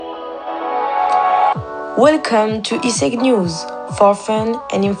Welcome to ISEG News for fun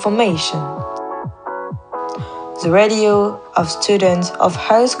and information. The radio of students of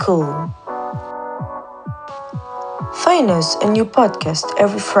high school. Find us a new podcast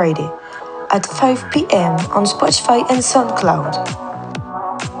every Friday at 5 p.m. on Spotify and SoundCloud.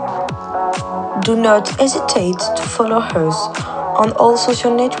 Do not hesitate to follow us on all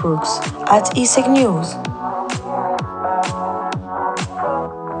social networks at ISEG News.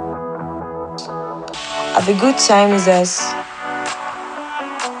 Have a good time with us.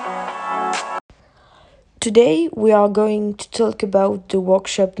 Today we are going to talk about the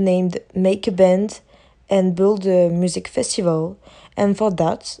workshop named Make a Band and Build a Music Festival, and for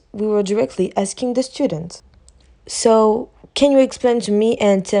that we were directly asking the students. So, can you explain to me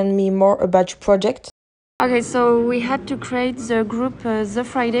and tell me more about your project? Okay, so we had to create the group The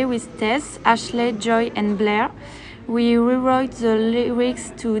Friday with Tess, Ashley, Joy and Blair. We rewrote the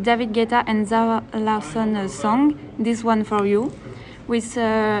lyrics to David Guetta and Zara Larsson song, This One For You, with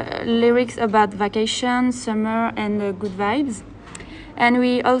lyrics about vacation, summer and good vibes. And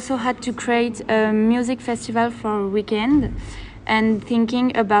we also had to create a music festival for a weekend and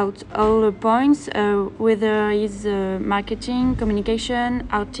thinking about all the points, whether it's marketing, communication,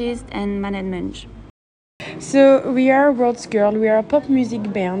 artist and management. So we are World's Girl, we are a pop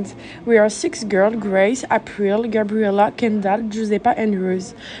music band. We are 6 girls, Grace, April, Gabriella, Kendall, Giuseppa and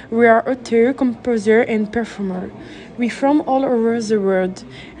Rose. We are author, composer and performer. We from all over the world.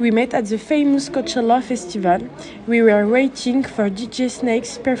 We met at the famous Coachella Festival. We were waiting for DJ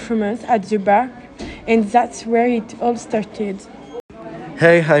Snake's performance at the bar, and that's where it all started.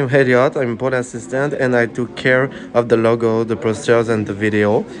 Hey, I'm Elliot. I'm board assistant and I took care of the logo, the posters and the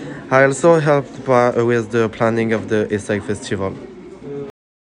video. I also helped with the planning of the ISEG festival.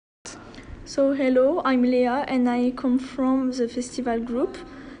 So hello, I'm Leah and I come from the festival group.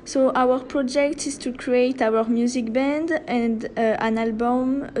 So our project is to create our music band and an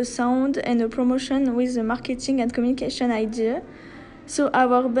album, a sound and a promotion with a marketing and communication idea. So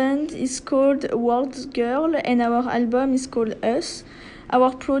our band is called World's Girl and our album is called Us.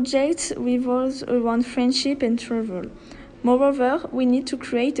 Our project revolves around friendship and travel. Moreover, we need to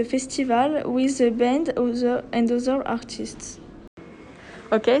create a festival with a band and other artists.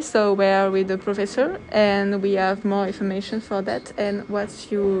 Okay, so we are with the professor and we have more information for that. And what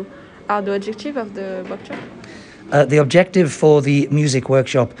are the objective of the workshop? The objective for the music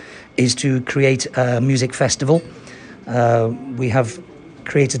workshop is to create a music festival. We have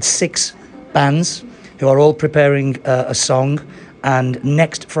created 6 bands who are all preparing a song, and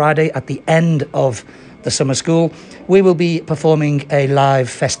next Friday at the end of the summer school we will be performing a live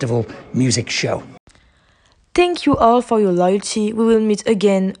festival music show. Thank you all for your loyalty. We will meet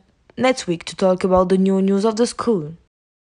again next week to talk about the new news of the school.